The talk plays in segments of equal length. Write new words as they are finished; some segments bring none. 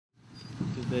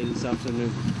today this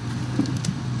afternoon.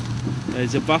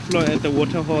 There's a buffalo at the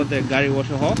waterhole, the Gary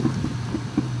waterhole.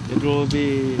 It will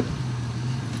be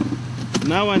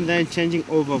now and then changing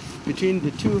over between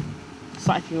the two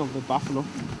sighting of the buffalo,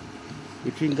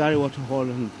 between Gary waterhole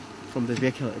and from the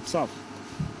vehicle itself.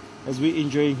 As we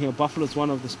enjoying here, buffalo is one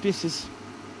of the species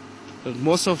that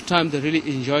most of the time they really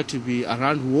enjoy to be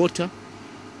around water,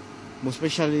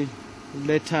 especially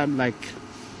late time like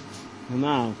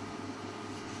now.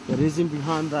 The reason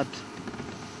behind that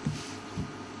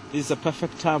is a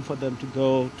perfect time for them to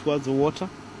go towards the water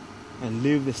and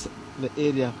leave the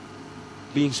area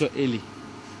being so early.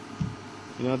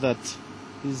 You know that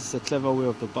this is a clever way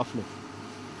of the buffalo.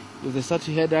 If they start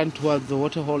to head down towards the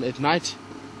waterhole at night,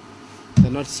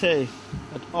 they're not safe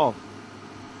at all.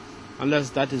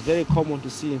 Unless that is very common to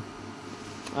see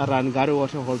around Gary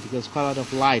waterhole, because quite a lot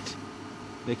of light.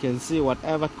 They can see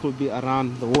whatever could be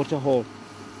around the waterhole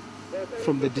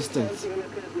from the distance.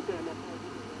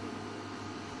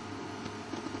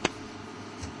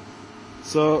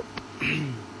 So,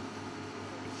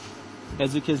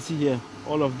 as you can see here,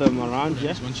 all of them around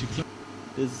here.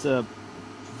 There's a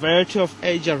variety of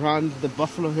age around the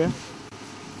buffalo here.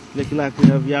 Looking like we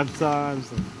have young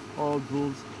sons and old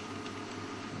bulls.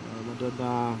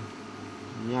 Madonna,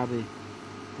 Nyari,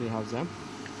 we have them.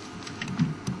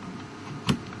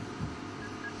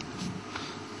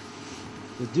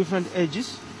 The different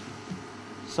ages.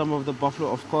 Some of the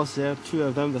buffalo, of course, there are two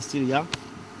of them, they're still young.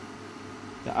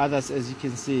 The others, as you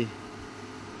can see,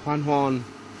 horn,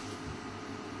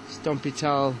 stumpy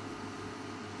tail,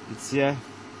 it's here.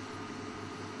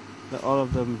 They're all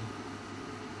of them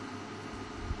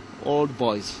old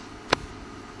boys.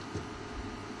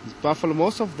 These buffalo,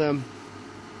 most of them,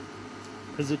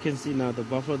 as you can see now, the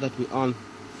buffalo that we own,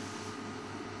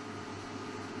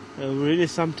 really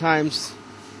sometimes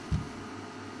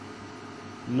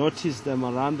notice them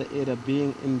around the area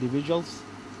being individuals.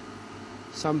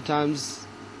 Sometimes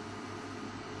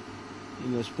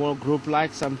in a small group,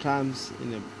 like sometimes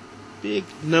in a big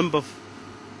number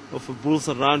of bulls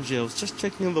around here. I was just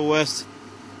checking in the west,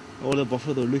 all the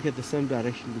buffalo, they'll look at the same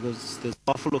direction because there's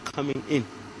buffalo coming in.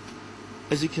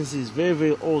 As you can see, it's very,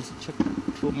 very old. Check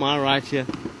to my right here.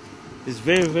 It's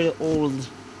very, very old.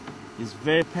 It's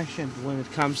very patient when it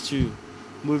comes to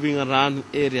moving around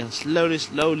the area. Slowly,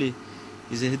 slowly,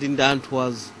 is heading down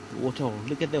towards the waterhole.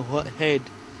 Look at the head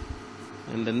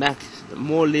and the neck,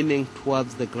 more leaning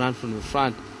towards the ground from the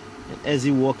front. And as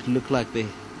he walked, look like the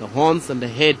horns and the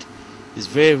head is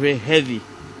very, very heavy.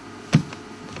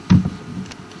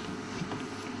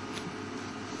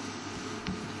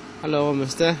 Hello,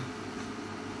 mister.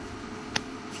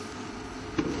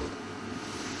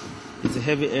 It's a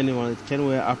heavy animal. It can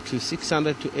weigh up to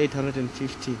 600 to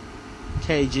 850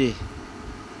 kg.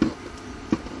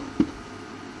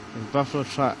 And buffalo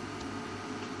truck.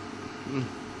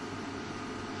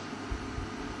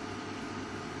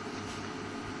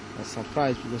 I'm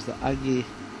surprised because the aggie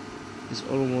is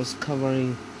almost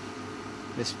covering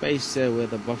the space there where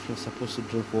the buffalo is supposed to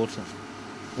drink water.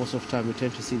 Most of the time we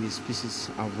tend to see these species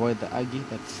avoid the aggie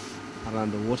that's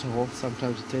around the waterhole.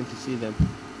 Sometimes you tend to see them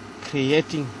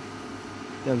creating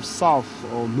themselves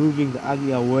or moving the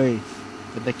aggie away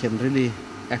that they can really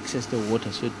access the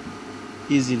water so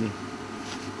easily.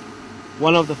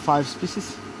 One of the 5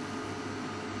 species.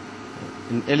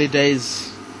 In early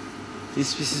days, these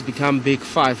species become big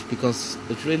 5 because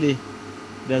it really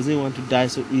doesn't want to die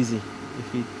so easy.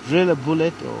 If you drill a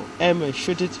bullet or aim and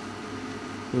shoot it,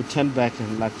 it will turn back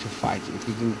and like to fight if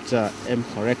you didn't aim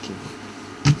correctly.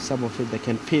 Some of it they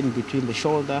can pin between the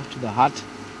shoulder to the heart.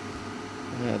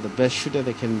 The best shooter,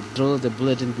 they can drill the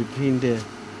bullet in between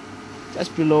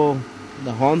just below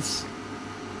the horns,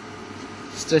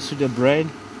 straight to the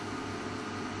brain.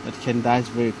 That can die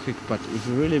very quick, but if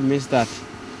you really miss that,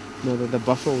 know that the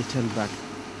buffalo will turn back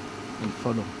and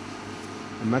follow.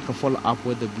 And make a follow up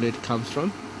where the blade comes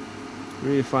from.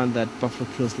 Really find that buffalo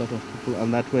kills a lot of people on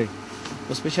that way.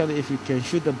 Especially if you can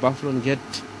shoot the buffalo and get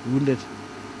wounded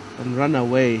and run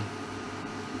away.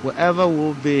 Whoever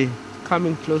will be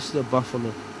coming close to the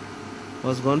buffalo,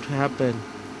 what's going to happen?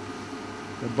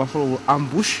 The buffalo will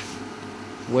ambush,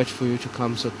 wait for you to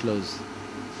come so close,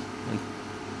 and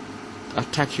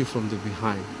attack you from the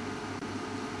behind.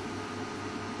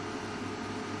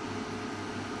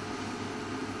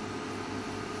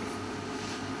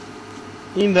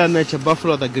 In their nature,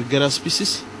 buffalo are the Gergera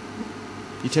species.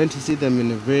 You tend to see them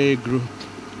in a very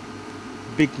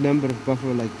big number of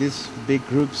buffalo like this, big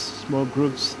groups, small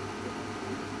groups.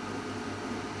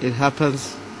 It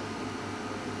happens,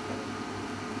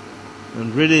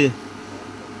 and really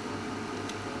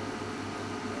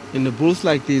in the bulls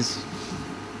like this,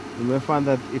 you may find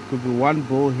that it could be one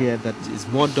bull here that is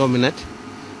more dominant,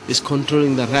 is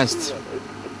controlling the rest.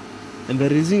 And the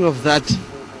reason of that,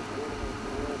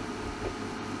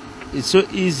 it's so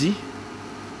easy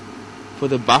for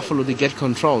the buffalo to get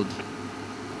controlled.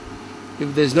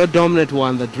 If there's no dominant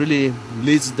one that really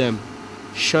leads them,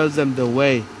 shows them the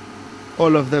way,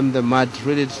 all of them, they might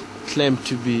really claim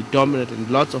to be dominant and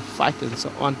lots of fight and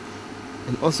so on.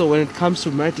 And also when it comes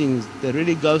to mating, they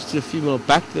really goes to the female,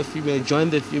 back to the female, join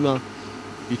the female.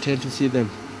 You tend to see them.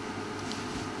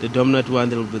 The dominant one,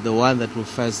 they will be the one that will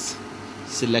first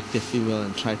select the female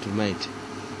and try to mate.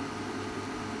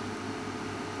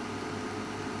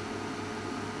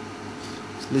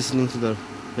 Just listening to the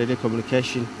radio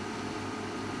communication.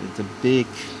 It's a big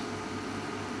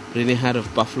breeding herd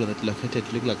of buffalo that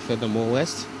located, look like further more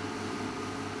west.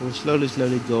 We'll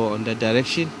slowly go on that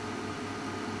direction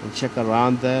and check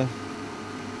around there.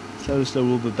 Slowly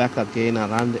we'll be back again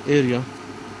around the area,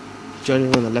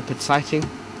 joining on the leopard sighting.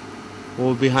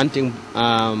 We'll be hunting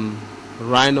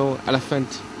rhino,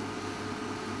 elephant,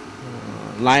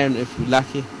 lion if we're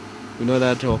lucky. We know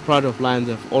that our pride of lions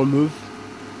have all moved.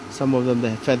 Some of them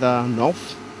they further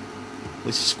north,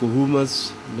 which is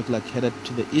Kuhumas, look like headed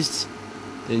to the east.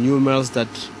 The new males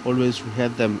that always we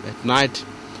had them at night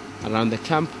around the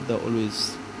camp, they're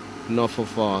always north of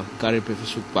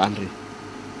Karipefisuk boundary.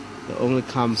 They only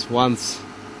comes once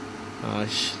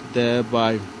there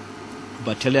by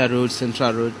Batalia Road,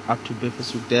 Central Road, up to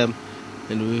Befesuk Dam,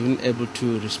 and we weren't able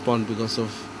to respond because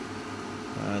of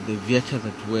the vehicle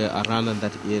that were around in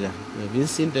that area. We haven't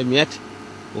seen them yet.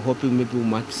 We're hoping maybe we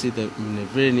might see them in the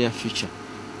very near future.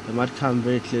 They might come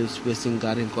very close to Western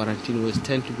Garden quarantine, which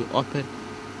tend to be open.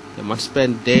 They might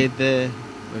spend a day there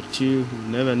or two, you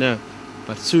never know.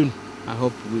 But soon, I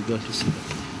hope we're going to see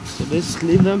them. So let's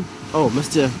leave them. Oh,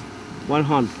 Mr. One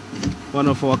Horn, one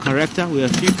of our character. We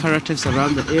have a few characters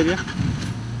around the area.